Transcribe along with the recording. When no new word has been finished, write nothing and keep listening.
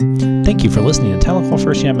Thank you for listening to Tahlequah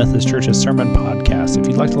First United Methodist Church's Sermon Podcast. If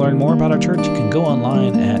you'd like to learn more about our church, you can go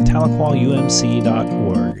online at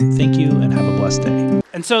tahlequahumc.org. Thank you and have a blessed day.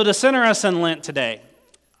 And so to center us in Lent today,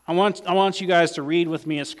 I want you guys to read with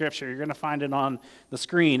me a scripture. You're going to find it on the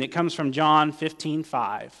screen. It comes from John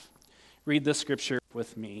 15:5. Read this scripture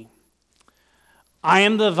with me. I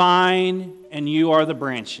am the vine and you are the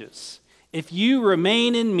branches. If you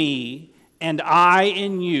remain in me and I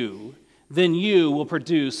in you, then you will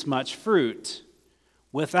produce much fruit.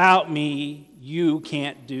 Without me, you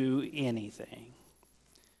can't do anything.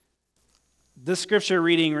 This scripture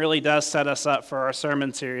reading really does set us up for our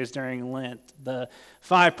sermon series during Lent, the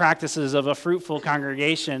 5 practices of a fruitful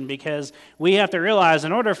congregation, because we have to realize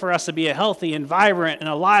in order for us to be a healthy and vibrant and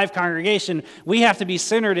alive congregation, we have to be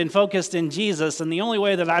centered and focused in Jesus, and the only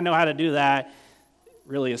way that I know how to do that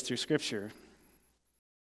really is through Scripture.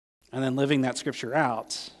 And then living that Scripture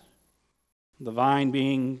out. The vine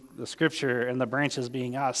being the Scripture and the branches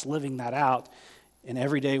being us, living that out in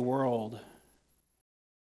everyday world.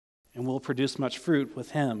 And we'll produce much fruit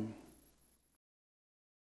with Him.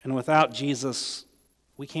 And without Jesus,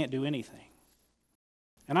 we can't do anything.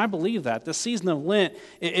 And I believe that. This season of Lent,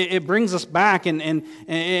 it brings us back and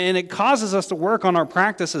it causes us to work on our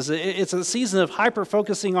practices. It's a season of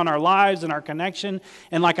hyper-focusing on our lives and our connection.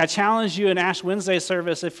 And like I challenged you in Ash Wednesday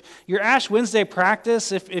service, if your Ash Wednesday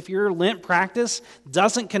practice, if your Lent practice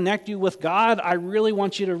doesn't connect you with God, I really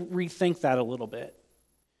want you to rethink that a little bit.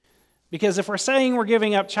 Because if we're saying we're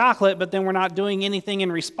giving up chocolate, but then we're not doing anything in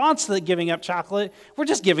response to the giving up chocolate, we're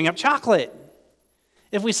just giving up chocolate.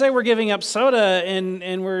 If we say we're giving up soda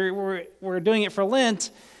and we're doing it for Lent,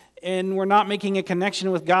 and we're not making a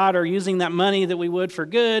connection with God or using that money that we would for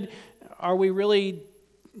good, are we really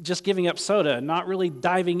just giving up soda, not really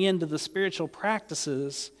diving into the spiritual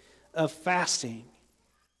practices of fasting?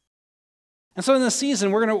 And so in this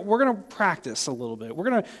season, we're gonna practice a little bit. We're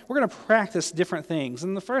gonna practice different things.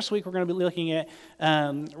 And the first week, we're going to be looking at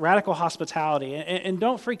radical hospitality. And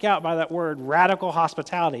don't freak out by that word, radical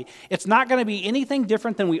hospitality. It's not going to be anything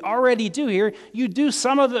different than we already do here. You do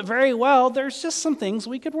some of it very well. There's just some things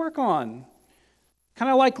we could work on.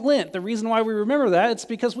 Kind of like Lent. The reason why we remember that, it's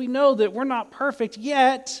because we know that we're not perfect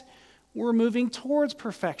yet. We're moving towards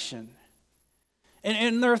perfection.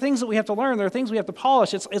 And there are things that we have to learn. There are things we have to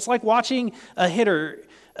polish. It's like watching a hitter,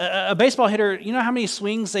 a baseball hitter. You know how many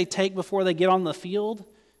swings they take before they get on the field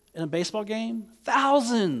in a baseball game?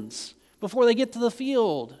 Thousands before they get to the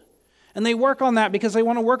field. And they work on that because they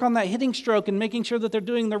want to work on that hitting stroke and making sure that they're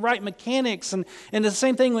doing the right mechanics. And the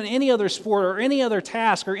same thing with any other sport or any other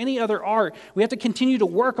task or any other art. We have to continue to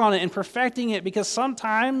work on it and perfecting it, because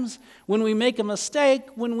sometimes when we make a mistake,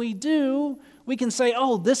 when we do, we can say,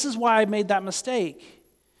 oh, this is why I made that mistake.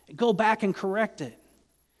 Go back and correct it.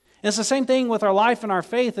 And it's the same thing with our life and our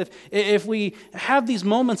faith. If we have these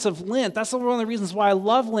moments of Lent, that's one of the reasons why I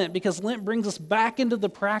love Lent, because Lent brings us back into the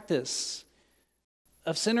practice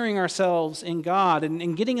of centering ourselves in God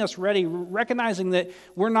and getting us ready, recognizing that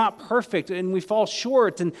we're not perfect and we fall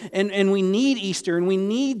short and we need Easter and we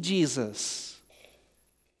need Jesus.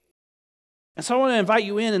 And so I want to invite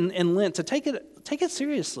you in Lent to take it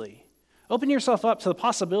seriously. Open yourself up to the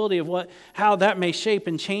possibility of how that may shape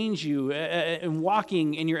and change you in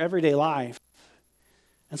walking in your everyday life.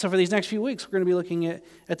 And so for these next few weeks, we're going to be looking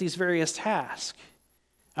at these various tasks.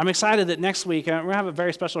 I'm excited that next week, we're going to have a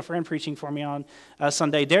very special friend preaching for me on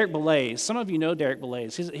Sunday, Derek Belays. Some of you know Derek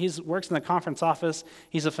Belays. He works in the conference office.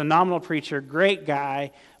 He's a phenomenal preacher, great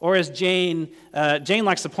guy. Or as Jane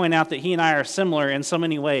likes to point out, that he and I are similar in so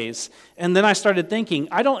many ways. And then I started thinking,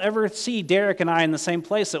 I don't ever see Derek and I in the same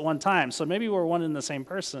place at one time, so maybe we're one and the same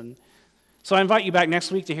person. So I invite you back next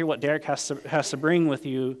week to hear what Derek has to bring with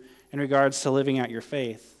you in regards to living out your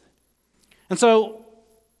faith. And so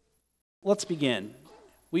let's begin.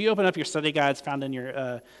 Will you open up your study guides found in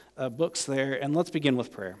your books there, and let's begin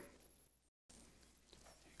with prayer.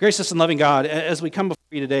 Gracious and loving God, as we come before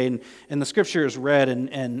you today and the scripture is read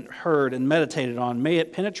and heard and meditated on, may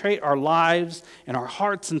it penetrate our lives and our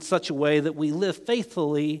hearts in such a way that we live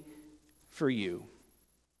faithfully for you.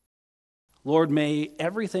 Lord, may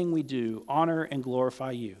everything we do honor and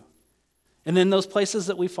glorify you. And in those places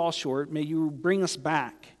that we fall short, may you bring us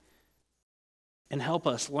back and help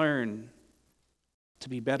us learn to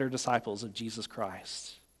be better disciples of Jesus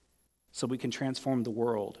Christ, so we can transform the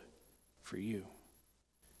world for you.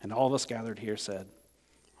 And all of us gathered here said,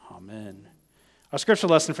 Amen. Our scripture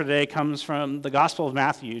lesson for today comes from the Gospel of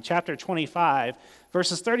Matthew, chapter 25,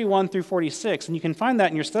 verses 31 through 46. And you can find that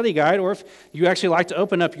in your study guide, or if you actually like to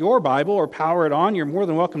open up your Bible or power it on, you're more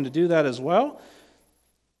than welcome to do that as well.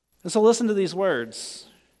 And so listen to these words.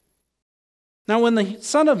 Now when the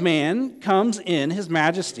Son of Man comes in his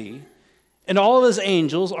majesty, and all of his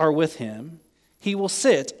angels are with him, he will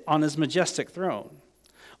sit on his majestic throne.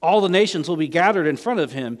 All the nations will be gathered in front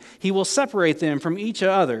of him. He will separate them from each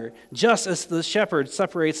other, just as the shepherd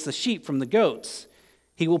separates the sheep from the goats.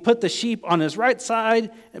 He will put the sheep on his right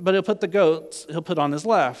side, but he'll put on his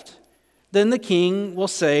left. Then the king will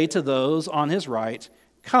say to those on his right,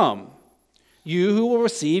 "Come, you who will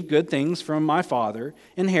receive good things from my Father,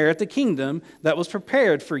 inherit the kingdom that was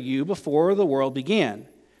prepared for you before the world began.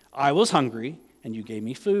 I was hungry, and you gave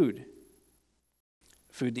me food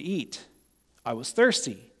to eat. I was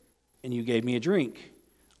thirsty, and you gave me a drink.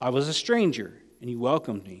 I was a stranger, and you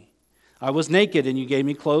welcomed me. I was naked, and you gave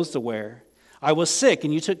me clothes to wear. I was sick,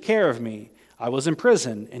 and you took care of me. I was in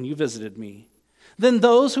prison, and you visited me." Then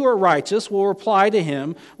those who are righteous will reply to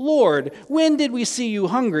him, "Lord, when did we see you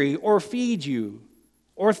hungry or feed you,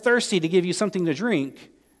 or thirsty to give you something to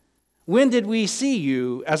drink? When did we see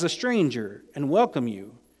you as a stranger and welcome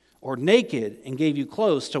you, or naked and gave you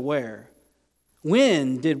clothes to wear?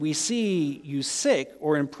 When did we see you sick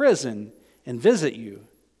or in prison and visit you?"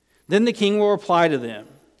 Then the king will reply to them,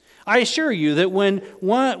 "I assure you that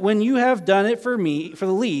when you have done it for me, for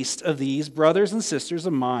the least of these brothers and sisters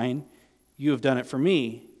of mine, you have done it for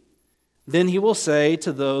me." Then he will say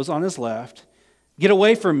to those on his left, "Get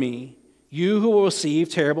away from me, you who will receive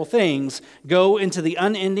terrible things. Go into the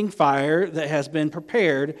unending fire that has been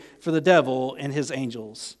prepared for the devil and his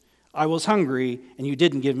angels. I was hungry, and you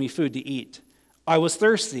didn't give me food to eat. I was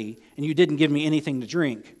thirsty, and you didn't give me anything to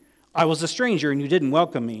drink. I was a stranger, and you didn't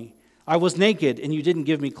welcome me. I was naked, and you didn't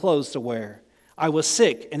give me clothes to wear. I was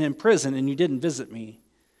sick and in prison, and you didn't visit me."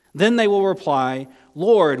 Then they will reply,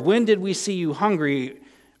 "Lord, when did we see you hungry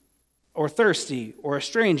or thirsty or a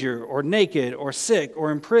stranger or naked or sick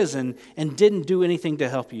or in prison and didn't do anything to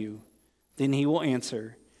help you?" Then he will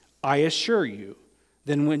answer, "I assure you,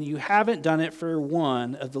 then when you haven't done it for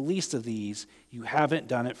one of the least of these, you haven't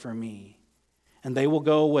done it for me." And they will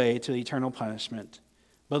go away to eternal punishment,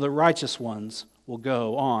 but the righteous ones will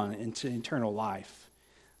go on into eternal life.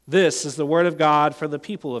 This is the word of God for the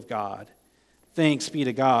people of God. Thanks be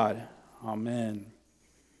to God. Amen.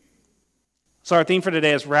 So our theme for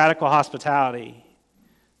today is radical hospitality.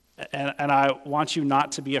 And I want you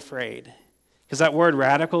not to be afraid, because that word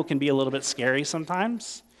radical can be a little bit scary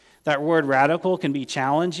sometimes. That word radical can be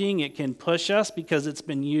challenging. It can push us because it's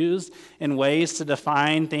been used in ways to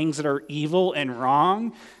define things that are evil and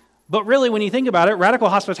wrong. But really, when you think about it, radical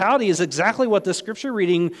hospitality is exactly what the scripture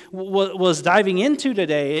reading was diving into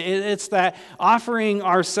today. It's that offering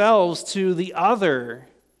ourselves to the other.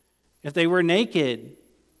 If they were naked,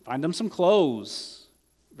 find them some clothes.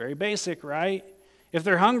 Very basic, right? If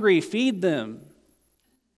they're hungry, feed them.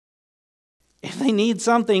 If they need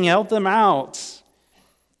something, help them out.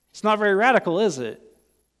 It's not very radical, is it?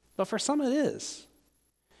 But for some it is.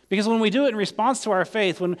 Because when we do it in response to our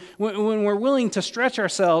faith, when we're willing to stretch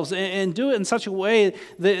ourselves and do it in such a way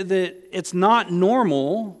that it's not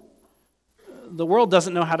normal, the world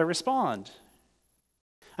doesn't know how to respond.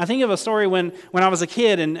 I think of a story when I was a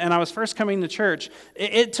kid and I was first coming to church.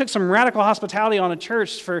 It took some radical hospitality on a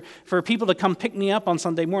church for people to come pick me up on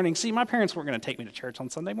Sunday morning. See, my parents weren't going to take me to church on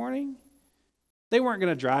Sunday morning. They weren't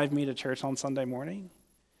going to drive me to church on Sunday morning.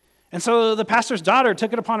 And so the pastor's daughter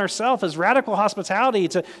took it upon herself as radical hospitality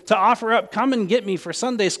to offer up, "Come and get me for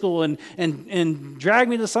Sunday school and drag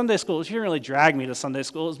me to Sunday school." She didn't really drag me to Sunday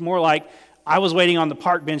school. It was more like I was waiting on the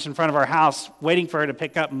park bench in front of our house, waiting for her to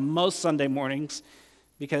pick up most Sunday mornings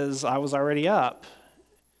because I was already up.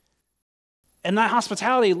 And that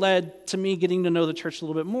hospitality led to me getting to know the church a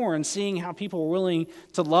little bit more and seeing how people were willing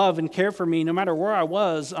to love and care for me no matter where I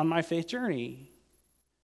was on my faith journey.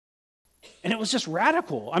 And it was just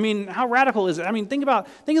radical. I mean, how radical is it? I mean, think about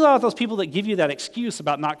those people that give you that excuse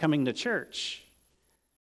about not coming to church.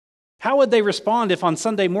 How would they respond if on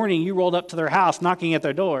Sunday morning you rolled up to their house knocking at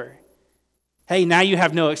their door? "Hey, now you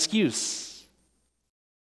have no excuse.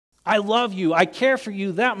 I love you. I care for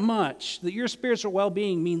you that much, that your spiritual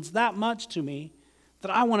well-being means that much to me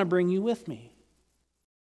that I want to bring you with me."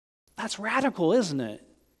 That's radical, isn't it?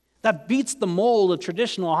 That beats the mold of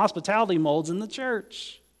traditional hospitality molds in the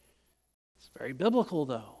church. Very biblical,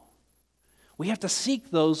 though. We have to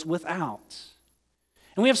seek those without.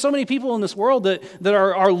 And we have so many people in this world that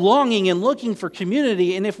are longing and looking for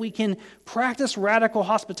community, and if we can practice radical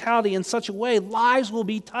hospitality in such a way, lives will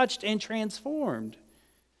be touched and transformed.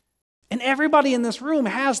 And everybody in this room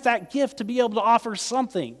has that gift to be able to offer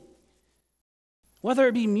something. Whether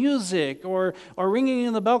it be music or ringing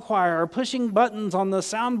in the bell choir or pushing buttons on the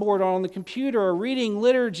soundboard or on the computer or reading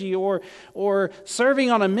liturgy or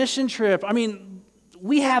serving on a mission trip. I mean,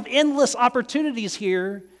 we have endless opportunities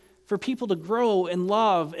here for people to grow and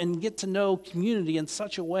love and get to know community in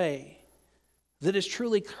such a way that is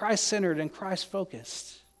truly Christ-centered and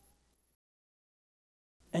Christ-focused.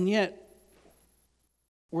 And yet,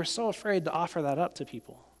 we're so afraid to offer that up to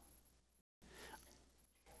people.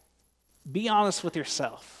 Be honest with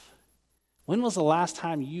yourself. When was the last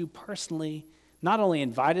time you personally not only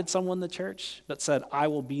invited someone to church, but said, I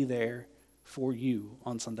will be there for you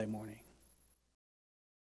on Sunday morning?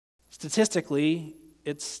 Statistically,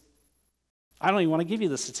 I don't even want to give you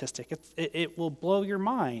the statistic. It will blow your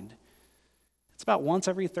mind. It's about once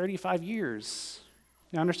every 35 years.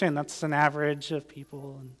 Now, understand that's an average of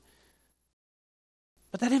people.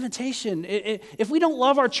 But that invitation, if we don't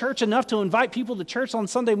love our church enough to invite people to church on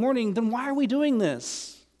Sunday morning, then why are we doing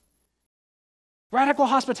this? Radical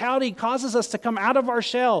hospitality causes us to come out of our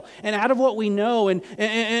shell and out of what we know and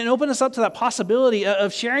open us up to that possibility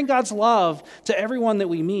of sharing God's love to everyone that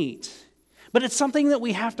we meet. But it's something that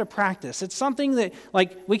we have to practice. It's something that,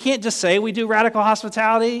 we can't just say we do radical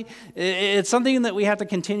hospitality. It's something that we have to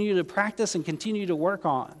continue to practice and continue to work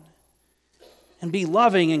on and be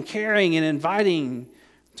loving and caring and inviting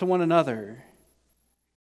to one another.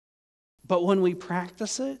 But when we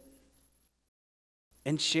practice it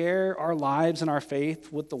and share our lives and our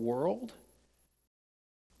faith with the world,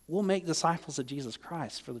 we'll make disciples of Jesus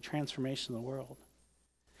Christ for the transformation of the world.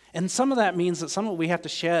 And some of that means that we have to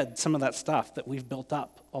shed some of that stuff that we've built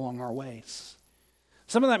up along our ways.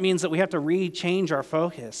 Some of that means that we have to change our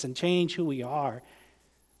focus and change who we are.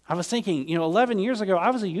 I was thinking, 11 years ago, I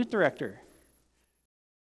was a youth director.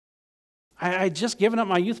 I had just given up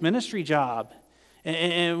my youth ministry job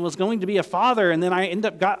and was going to be a father, and then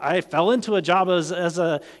I fell into a job as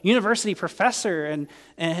a university professor,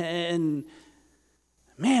 and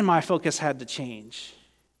man, my focus had to change.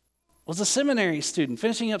 Was a seminary student,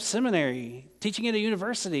 finishing up seminary, teaching at a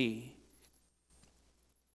university.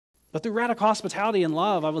 But through radical hospitality and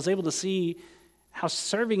love, I was able to see how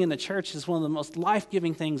serving in the church is one of the most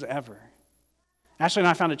life-giving things ever. Ashley and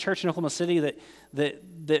I found a church in Oklahoma City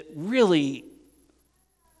that really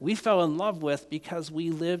we fell in love with because we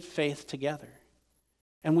lived faith together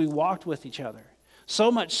and we walked with each other.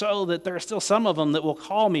 So much so that there are still some of them that will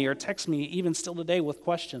call me or text me even still today with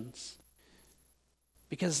questions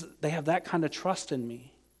because they have that kind of trust in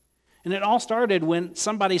me. And it all started when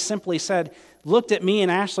somebody simply looked at me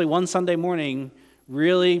and Ashley one Sunday morning,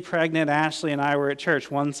 really pregnant Ashley and I were at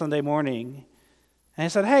church one Sunday morning. And I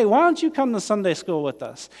said, hey, why don't you come to Sunday school with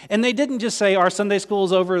us? And they didn't just say, our Sunday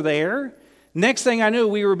school's over there. Next thing I knew,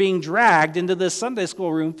 we were being dragged into this Sunday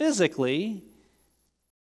school room physically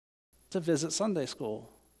to visit Sunday school.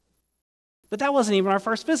 But that wasn't even our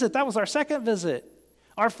first visit. That was our second visit.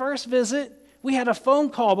 Our first visit, we had a phone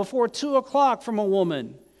call before 2 o'clock from a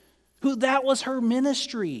woman who that was her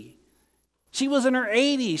ministry. She was in her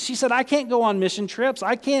 80s. She said, I can't go on mission trips.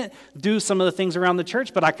 I can't do some of the things around the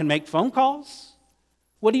church, but I can make phone calls.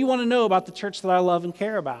 What do you want to know about the church that I love and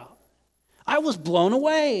care about? I was blown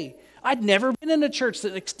away. I'd never been in a church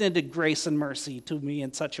that extended grace and mercy to me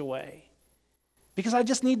in such a way. Because I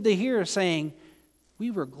just needed to hear saying,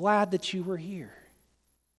 we were glad that you were here.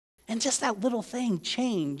 And just that little thing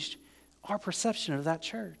changed our perception of that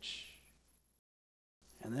church.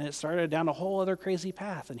 And then it started down a whole other crazy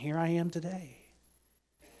path, and here I am today.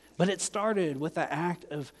 But it started with the act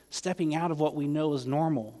of stepping out of what we know is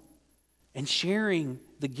normal and sharing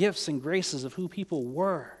the gifts and graces of who people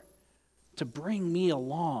were to bring me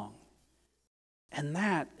along. And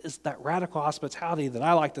that is that radical hospitality that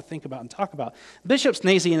I like to think about and talk about. Bishop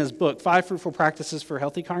Snazy in his book, 5 Fruitful Practices for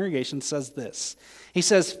Healthy Congregations, says this. He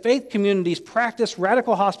says, faith communities practice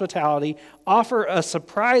radical hospitality, offer a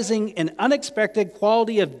surprising and unexpected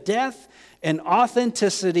quality of depth and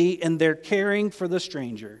authenticity in their caring for the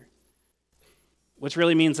stranger. Which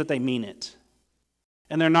really means that they mean it.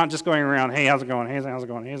 And they're not just going around, hey, how's it going? Hey, how's it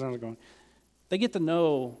going? Hey, how's it going? They get to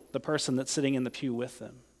know the person that's sitting in the pew with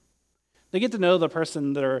them. They get to know the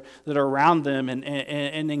person that are around them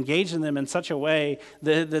and engage in them in such a way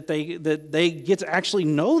that they get to actually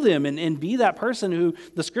know them and be that person who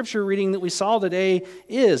the scripture reading that we saw today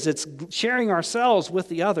is. It's sharing ourselves with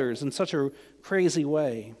the others in such a crazy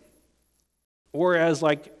way. Or as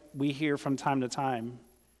we hear from time to time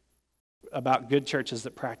about good churches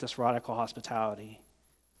that practice radical hospitality,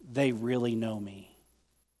 they really know me.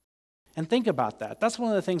 And think about that. That's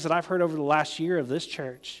one of the things that I've heard over the last year of this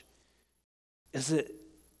church. Is that,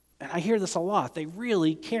 and I hear this a lot, they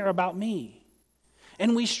really care about me.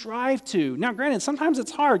 And we strive to. Now, granted, sometimes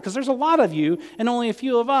it's hard because there's a lot of you and only a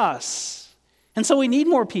few of us. And so we need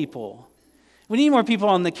more people. We need more people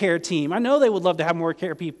on the care team. I know they would love to have more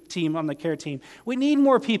care team on the care team. We need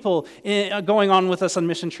more people going on with us on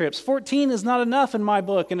mission trips. 14 is not enough in my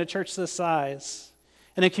book in a church this size,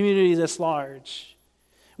 in a community this large.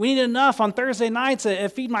 We need enough on Thursday nights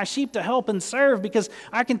at Feed My Sheep to help and serve, because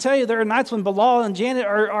I can tell you there are nights when Bilal and Janet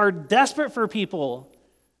are desperate for people.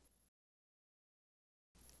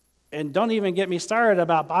 And don't even get me started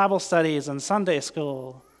about Bible studies and Sunday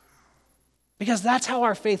school. Because that's how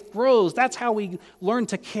our faith grows. That's how we learn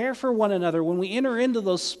to care for one another. When we enter into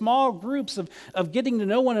those small groups of getting to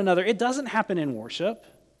know one another, it doesn't happen in worship.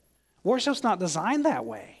 Worship's not designed that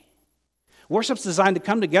way. Worship's designed to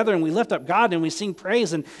come together and we lift up God and we sing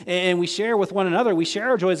praise and we share with one another. We share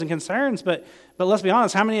our joys and concerns, but let's be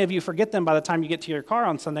honest, how many of you forget them by the time you get to your car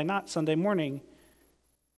on Sunday morning?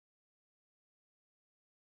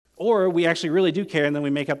 Or we actually really do care and then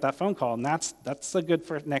we make up that phone call, and that's a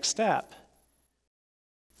good next step.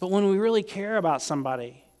 But when we really care about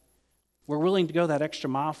somebody, we're willing to go that extra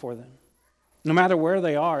mile for them, no matter where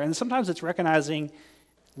they are. And sometimes it's recognizing,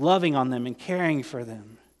 loving on them and caring for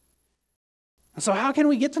them. And so how can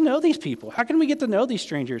we get to know these people? How can we get to know these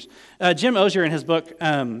strangers? Jim Osier, in his book,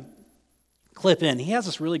 Clip In, he has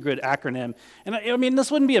this really good acronym. And I mean, this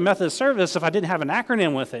wouldn't be a Methodist service if I didn't have an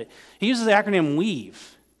acronym with it. He uses the acronym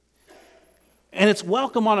WEAVE. And it's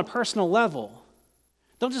welcome on a personal level.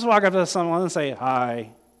 Don't just walk up to someone and say,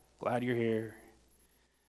 "Hi, glad you're here."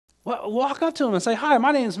 Walk up to them and say, "Hi,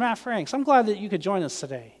 my name is Matt Franks. I'm glad that you could join us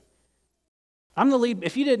today. I'm the lead."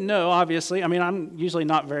 If you didn't know, obviously, I'm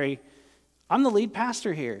the lead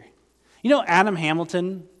pastor here. You know, Adam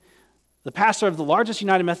Hamilton, the pastor of the largest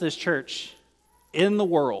United Methodist Church in the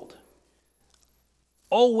world,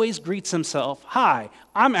 always greets himself, "Hi,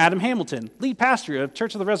 I'm Adam Hamilton, lead pastor of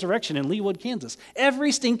Church of the Resurrection in Leawood, Kansas."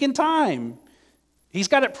 Every stinking time. He's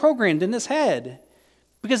got it programmed in his head.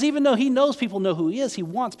 Because even though he knows people know who he is, he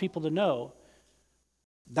wants people to know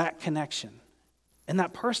that connection. And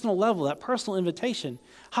that personal level, that personal invitation.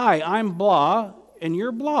 "Hi, I'm blah, and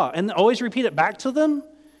you're blah." And always repeat it back to them.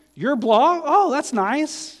 "You're blah? Oh, that's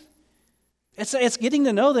nice." It's getting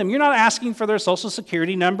to know them. You're not asking for their social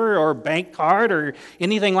security number or bank card or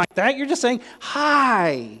anything like that. You're just saying,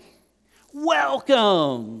 "Hi,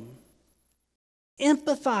 welcome."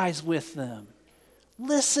 Empathize with them.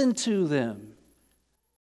 Listen to them.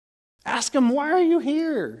 Ask them, "Why are you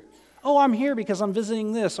here?" "Oh, I'm here because I'm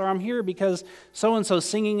visiting this," or "I'm here because so-and-so's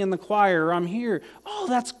singing in the choir," or "I'm here." "Oh,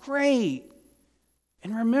 that's great."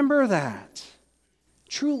 And remember that.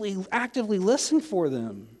 Truly, actively listen for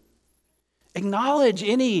them. Acknowledge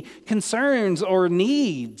any concerns or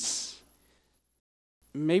needs.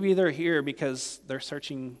 Maybe they're here because they're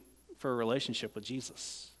searching for a relationship with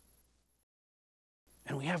Jesus.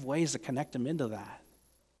 And we have ways to connect them into that.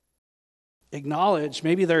 Acknowledge,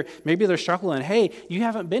 maybe they're struggling. "Hey, you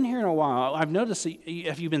haven't been here in a while. I've noticed,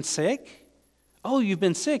 have you been sick?" "Oh, you've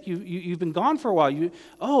been sick. You've been gone for a while.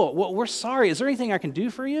 Oh, well, we're sorry. Is there anything I can do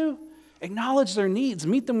for you?" Acknowledge their needs.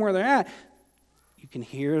 Meet them where they're at. You can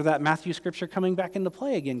hear that Matthew scripture coming back into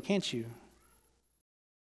play again, can't you?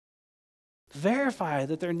 Verify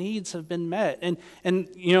that their needs have been met. And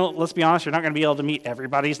let's be honest, you're not going to be able to meet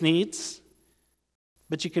everybody's needs,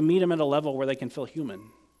 but you can meet them at a level where they can feel human.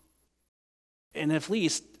 And at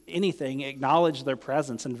least anything, acknowledge their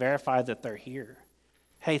presence and verify that they're here.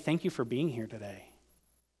 "Hey, thank you for being here today."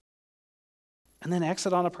 And then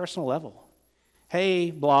exit on a personal level. "Hey,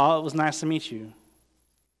 blah, it was nice to meet you."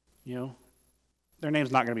 Their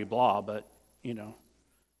name's not going to be blah, but.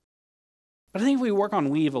 But I think if we work on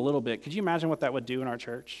weave a little bit, could you imagine what that would do in our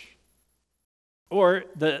church? Or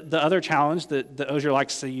the other challenge that Osier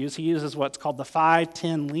likes to use, he uses what's called the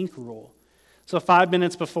 5-10 link rule. So 5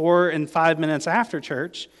 minutes before and 5 minutes after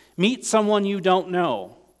church, meet someone you don't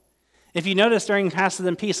know. If you notice during Passing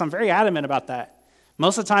in Peace, I'm very adamant about that.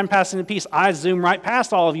 Most of the time, Passing in Peace, I zoom right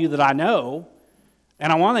past all of you that I know,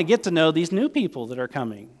 and I want to get to know these new people that are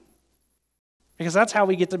coming. Because that's how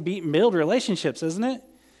we get to build relationships, isn't it?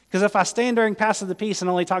 Because if I stand during Passing the Peace and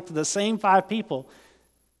only talk to the same 5 people,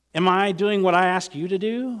 am I doing what I ask you to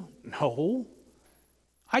do? No.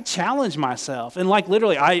 I challenge myself. And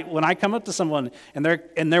literally, when I come up to someone and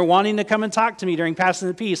they're wanting to come and talk to me during Passing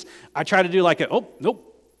the Peace, I try to do "Oh, nope.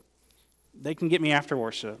 They can get me after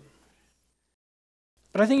worship."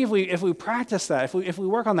 But I think if we practice that, if we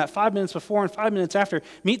work on that 5 minutes before and 5 minutes after,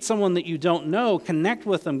 meet someone that you don't know, connect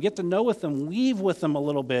with them, get to know with them, weave with them a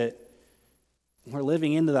little bit, we're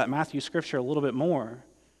living into that Matthew scripture a little bit more.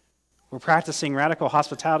 We're practicing radical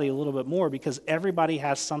hospitality a little bit more because everybody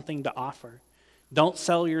has something to offer. Don't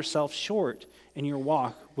sell yourself short in your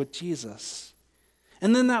walk with Jesus.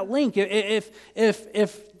 And then that link, if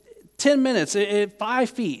 10 minutes, 5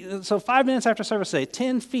 feet. So 5 minutes after service today,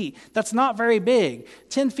 10 feet. That's not very big.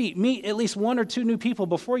 10 feet, meet at least 1 or 2 new people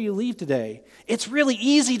before you leave today. It's really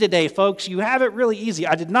easy today, folks. You have it really easy.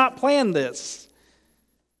 I did not plan this.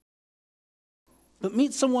 But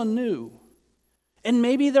meet someone new. And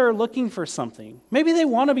maybe they're looking for something. Maybe they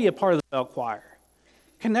want to be a part of the bell choir.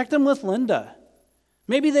 Connect them with Linda.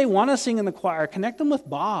 Maybe they want to sing in the choir. Connect them with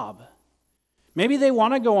Bob. Maybe they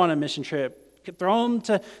want to go on a mission trip. Throw them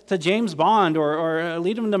to James Bond or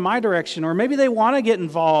lead them to my direction. Or maybe they want to get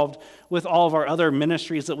involved with all of our other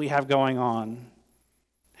ministries that we have going on.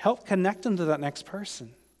 Help connect them to that next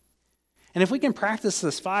person. And if we can practice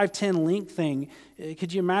this 5-10 link thing,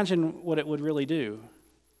 could you imagine what it would really do?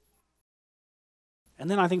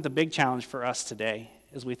 And then I think the big challenge for us today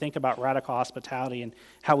as we think about radical hospitality and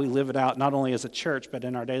how we live it out, not only as a church, but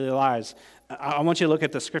in our daily lives, I want you to look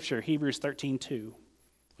at the scripture, Hebrews 13:2.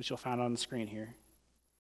 Which you'll find on the screen here.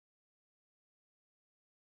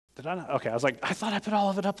 Did I not? Okay, I was like, I thought I put all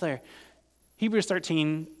of it up there. Hebrews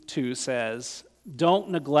 13:2 says, don't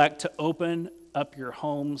neglect to open up your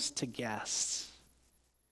homes to guests.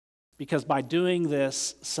 Because by doing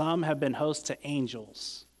this, some have been hosts to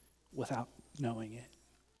angels without knowing it.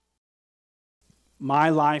 My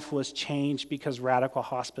life was changed because radical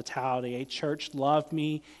hospitality. A church loved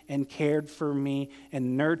me and cared for me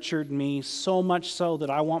and nurtured me so much so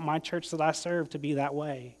that I want my church that I serve to be that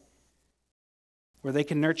way. Where they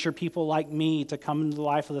can nurture people like me to come into the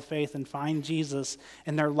life of the faith and find Jesus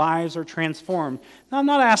and their lives are transformed. Now, I'm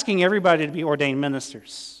not asking everybody to be ordained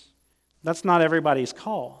ministers. That's not everybody's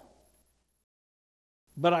call.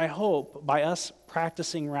 But I hope by us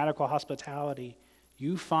practicing radical hospitality,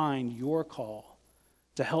 you find your call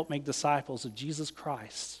to help make disciples of Jesus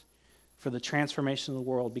Christ for the transformation of the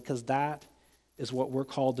world, because that is what we're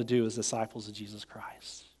called to do as disciples of Jesus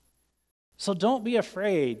Christ. So don't be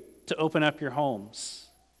afraid to open up your homes.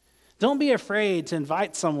 Don't be afraid to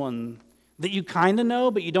invite someone that you kind of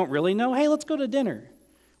know but you don't really know. Hey, let's go to dinner,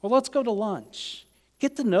 or let's go to lunch.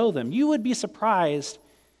 Get to know them. You would be surprised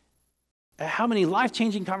at how many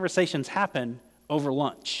life-changing conversations happen over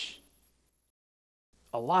lunch.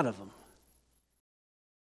 A lot of them.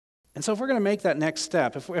 And so if we're going to make that next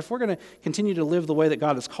step, if we're going to continue to live the way that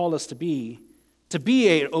God has called us to be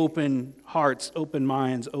an open hearts, open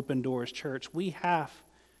minds, open doors church, we have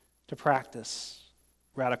to practice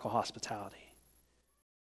radical hospitality.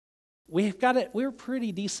 We've got it, we're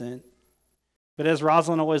pretty decent, but as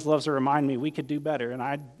Rosalind always loves to remind me, we could do better, and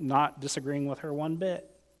I'm not disagreeing with her one bit.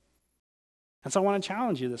 And so I want to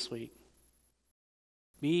challenge you this week.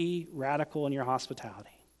 Be radical in your hospitality.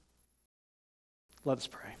 Let us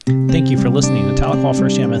pray. Thank you for listening to Tahlequah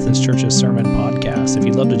First United Methodist Church's Sermon Podcast. If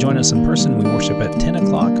you'd love to join us in person, we worship at 10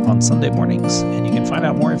 o'clock on Sunday mornings, and you can find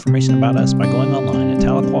out more information about us by going online at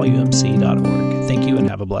tahlequahumc.org. Thank you and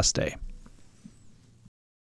have a blessed day.